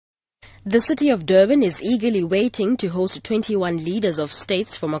The city of Durban is eagerly waiting to host 21 leaders of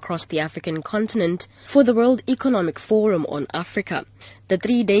states from across the African continent for the World Economic Forum on Africa. The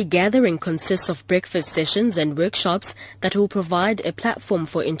 3-day gathering consists of breakfast sessions and workshops that will provide a platform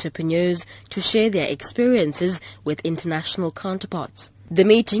for entrepreneurs to share their experiences with international counterparts. The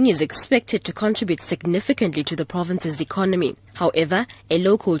meeting is expected to contribute significantly to the province's economy. However, a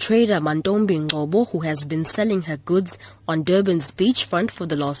local trader, Mantombi Ngcobo, who has been selling her goods on Durban's beachfront for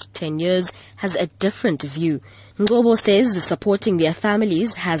the last 10 years, has a different view. Ngcobo says supporting their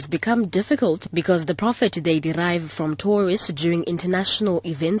families has become difficult because the profit they derive from tourists during international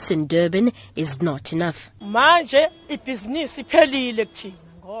events in Durban is not enough.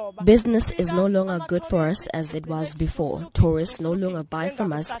 Business is no longer good for us as it was before. Tourists no longer buy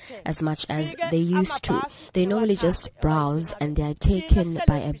from us as much as they used to. They normally just browse and they are taken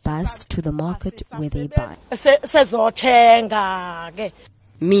by a bus to the market where they buy.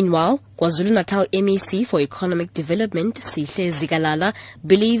 Meanwhile, KwaZulu-Natal MEC for Economic Development, Sihle Zikalala,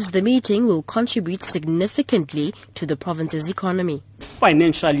 believes the meeting will contribute significantly to the province's economy. This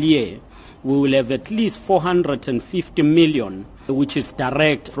financial year, we will have at least 450 million, which is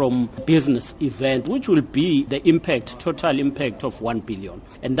direct from business event, which will be the total impact of 1 billion.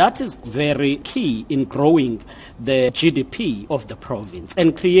 And that is very key in growing the GDP of the province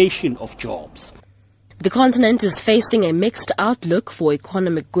and creation of jobs. The continent is facing a mixed outlook for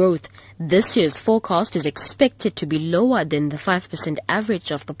economic growth. This year's forecast is expected to be lower than the 5%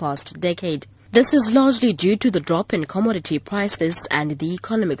 average of the past decade. This is largely due to the drop in commodity prices and the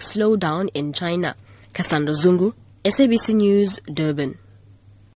economic slowdown in China. Cassandra Zungu, SABC News, Durban.